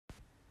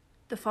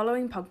The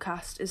following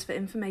podcast is for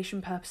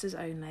information purposes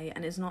only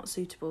and is not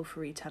suitable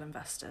for retail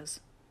investors.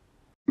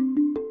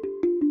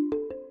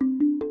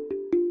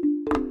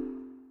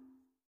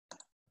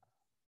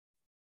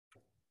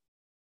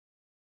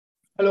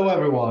 Hello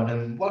everyone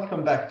and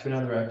welcome back to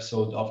another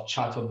episode of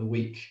Chat of the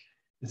Week.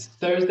 It's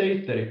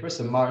Thursday, 31st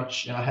of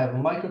March, and I have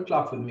Michael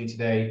Clough with me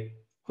today,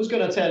 who's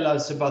going to tell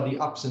us about the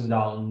ups and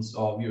downs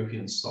of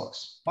European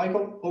stocks.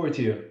 Michael, over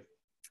to you.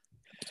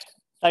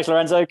 Thanks,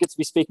 Lorenzo. Good to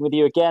be speaking with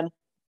you again.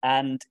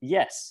 And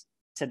yes,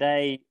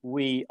 today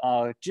we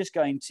are just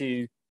going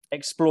to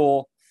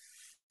explore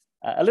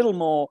a little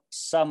more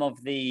some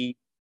of the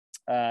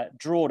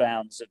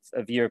drawdowns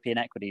of European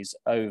equities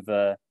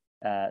over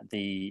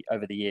the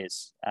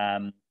years,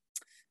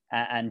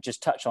 and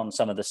just touch on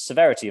some of the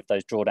severity of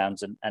those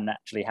drawdowns and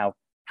actually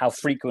how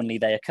frequently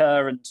they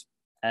occur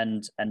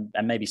and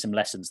maybe some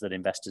lessons that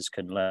investors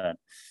can learn.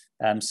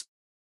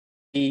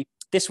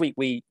 This week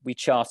we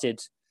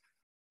charted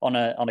on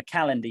a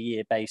calendar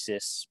year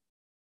basis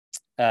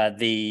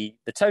the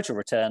total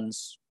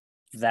returns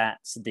that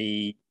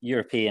the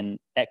European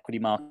equity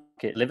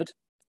market delivered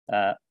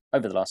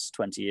over the last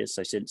 20 years,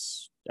 so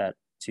since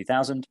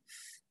 2000.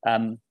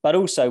 But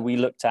also we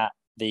looked at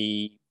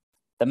the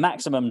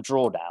maximum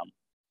drawdown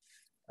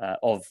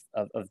of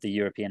the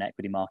European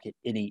equity market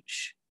in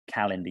each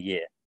calendar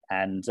year.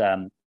 And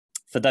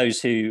for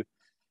those who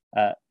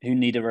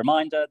need a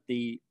reminder,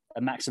 the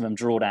maximum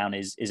drawdown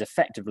is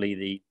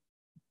effectively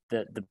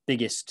the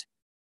biggest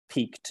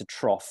peak to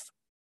trough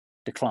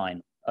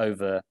decline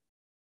over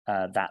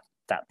that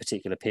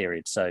particular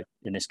period. So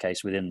in this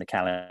case, within the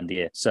calendar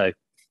year. So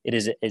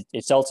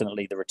it's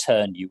ultimately the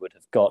return you would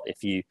have got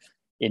if you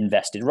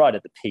invested right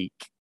at the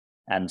peak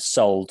and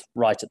sold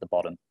right at the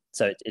bottom.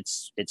 So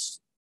it's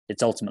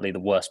ultimately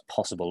the worst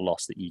possible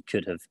loss that you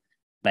could have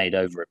made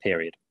over a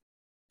period.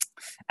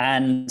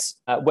 And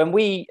when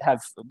we've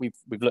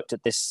looked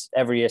at this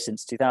every year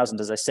since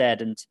 2000, as I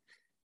said,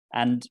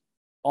 and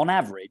on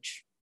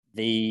average,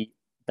 the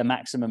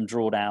maximum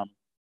drawdown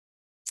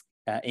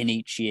in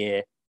each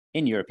year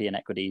in European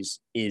equities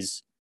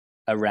is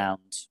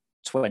around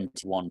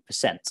 21%.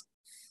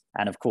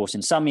 And of course,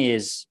 in some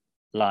years,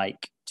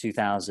 like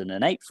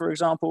 2008, for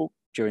example,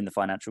 during the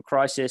financial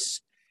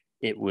crisis,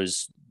 it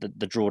was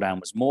the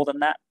drawdown was more than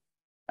that.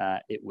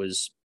 It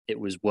was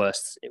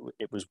worse.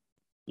 It was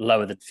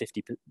lower than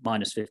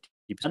minus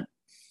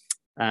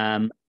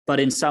 50%. But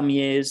in some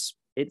years,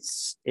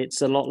 it's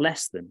a lot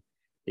less than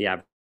the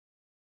average.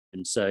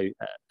 And so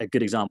a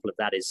good example of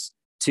that is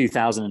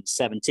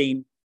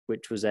 2017,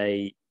 which was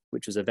a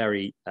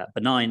very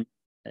benign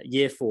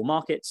year for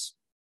markets.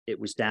 It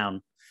was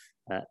down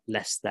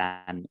less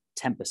than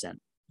 10%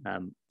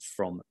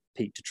 from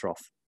peak to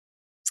trough.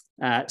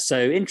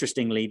 So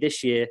interestingly,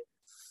 this year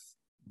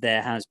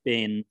there has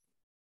been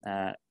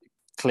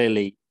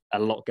clearly a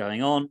lot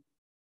going on,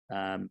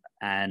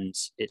 and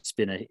it's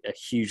been a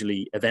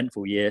hugely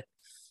eventful year.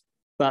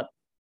 But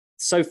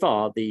so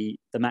far, the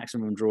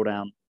maximum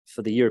drawdown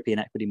for the European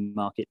equity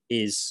market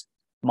is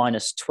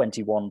minus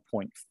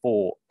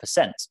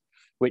 21.4%,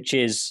 which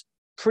is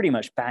pretty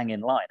much bang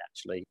in line,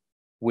 actually,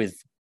 with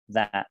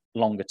that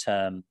longer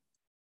term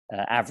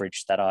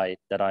average that I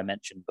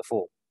mentioned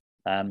before.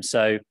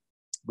 So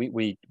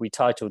we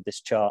titled this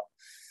chart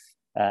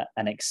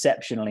an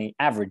exceptionally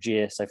average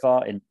year so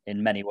far.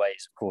 In many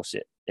ways, of course,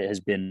 it has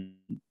been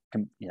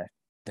the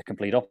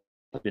complete opposite.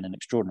 It's been an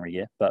extraordinary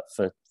year, but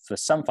for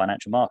some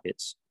financial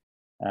markets,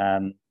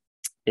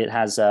 it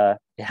has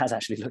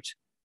actually looked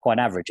quite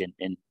average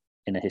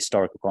in a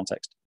historical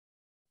context.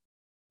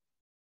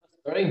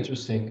 Very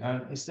interesting.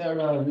 Is there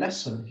a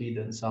lesson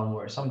hidden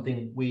somewhere,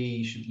 something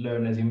we should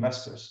learn as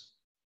investors?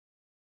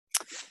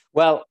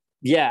 Well,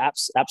 yeah,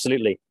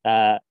 absolutely.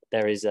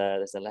 There's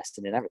a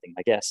lesson in everything,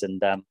 I guess.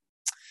 And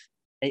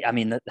I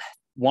mean,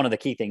 one of the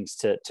key things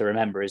to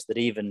remember is that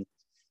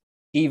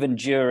even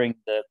during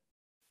the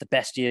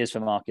best years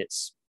for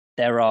markets,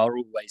 there are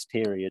always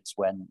periods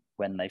when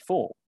they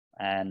fall,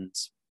 and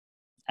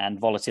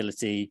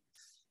volatility,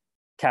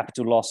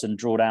 capital loss, and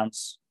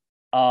drawdowns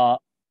are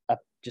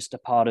just a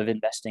part of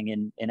investing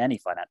in any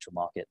financial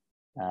market.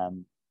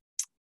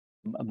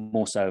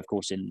 More so, of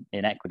course, in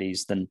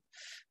equities than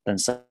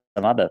some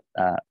other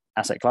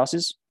asset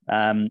classes.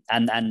 And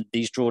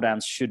these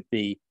drawdowns should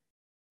be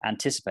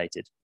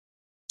anticipated.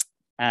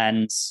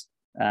 And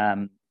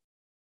a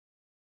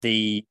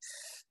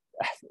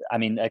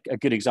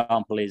good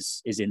example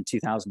is in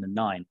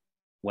 2009,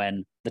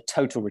 when the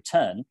total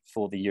return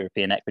for the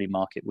European equity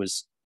market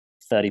was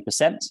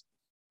 30%.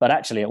 But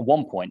actually, at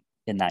one point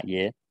in that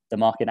year, the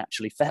market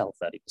actually fell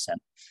 30%.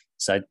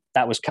 So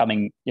that was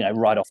coming,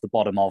 right off the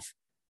bottom of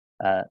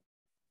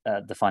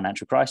the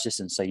financial crisis,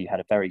 and so you had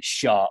a very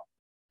sharp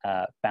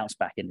bounce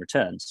back in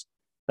returns.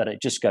 But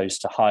it just goes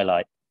to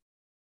highlight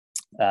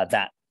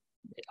that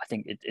I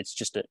think it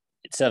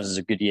serves as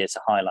a good year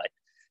to highlight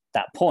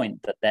that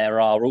point, that there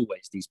are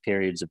always these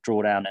periods of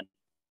drawdown,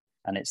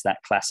 and it's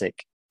that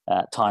classic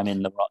time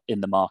in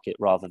the market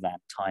rather than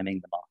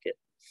timing the market.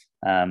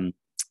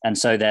 And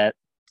so there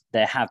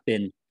have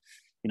been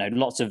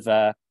lots of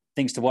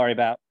things to worry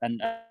about,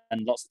 and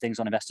lots of things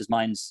on investors'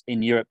 minds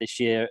in Europe this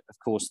year. Of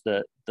course,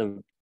 the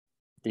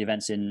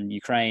events in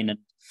Ukraine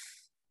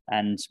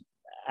and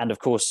of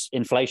course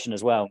inflation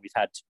as well. We've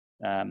had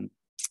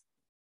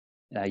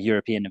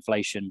European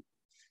inflation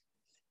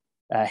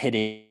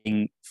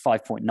hitting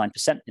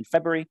 5.9% in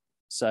February.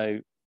 So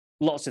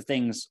lots of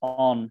things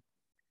on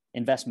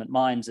investment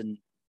minds, and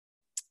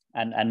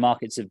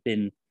markets have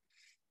been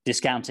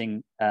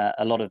discounting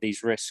a lot of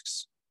these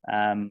risks.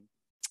 And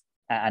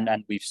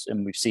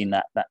we've seen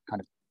that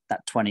kind of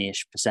that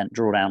 20-ish%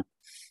 drawdown.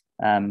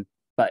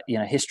 But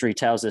history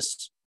tells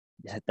us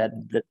that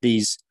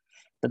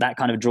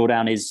kind of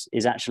drawdown is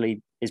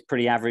actually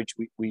pretty average.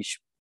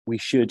 We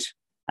should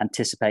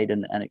anticipate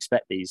and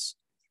expect these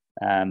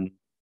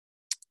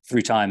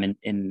through time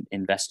in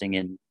investing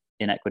in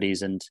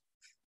equities, and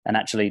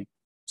actually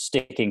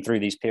sticking through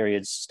these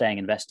periods, staying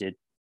invested,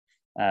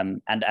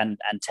 and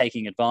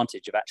taking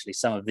advantage of actually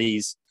some of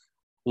these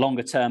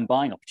longer term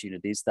buying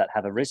opportunities that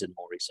have arisen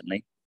more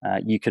recently.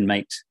 You can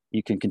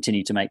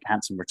continue to make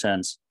handsome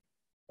returns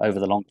over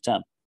the longer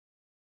term.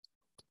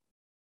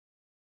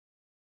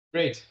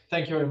 Great.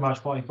 Thank you very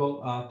much,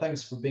 Michael.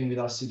 Thanks for being with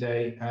us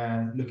today,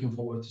 and looking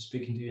forward to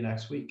speaking to you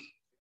next week.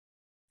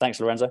 Thanks,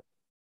 Lorenzo.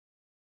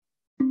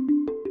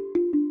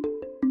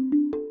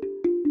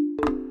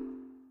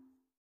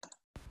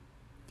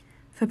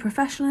 For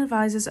professional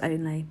advisors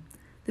only,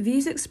 the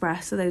views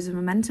expressed are those of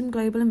Momentum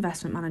Global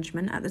Investment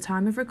Management at the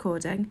time of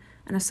recording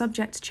and are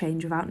subject to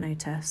change without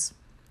notice.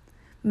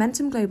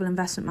 Momentum Global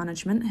Investment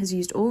Management has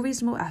used all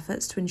reasonable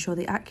efforts to ensure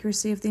the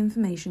accuracy of the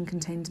information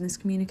contained in this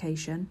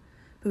communication,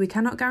 but we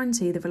cannot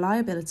guarantee the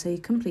reliability,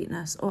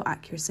 completeness, or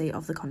accuracy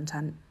of the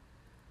content.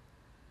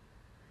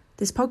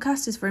 This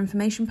podcast is for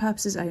information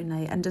purposes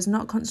only and does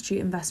not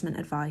constitute investment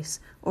advice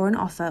or an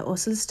offer or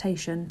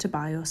solicitation to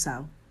buy or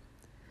sell.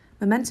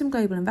 Momentum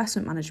Global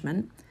Investment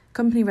Management,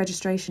 company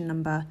registration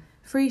number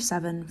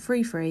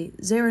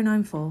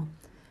 3733094,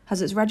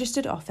 has its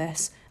registered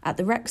office at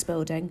the Rex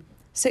Building,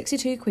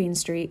 62 Queen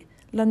Street,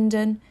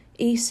 London,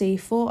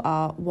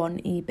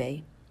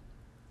 EC4R1EB.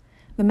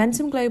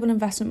 Momentum Global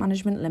Investment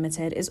Management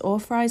Limited is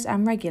authorised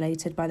and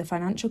regulated by the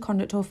Financial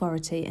Conduct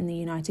Authority in the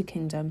United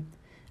Kingdom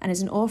and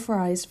is an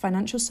authorised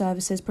financial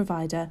services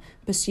provider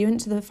pursuant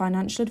to the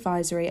Financial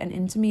Advisory and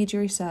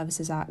Intermediary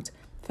Services Act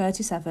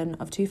 37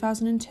 of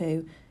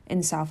 2002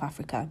 in South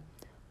Africa.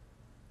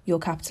 Your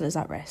capital is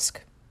at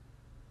risk.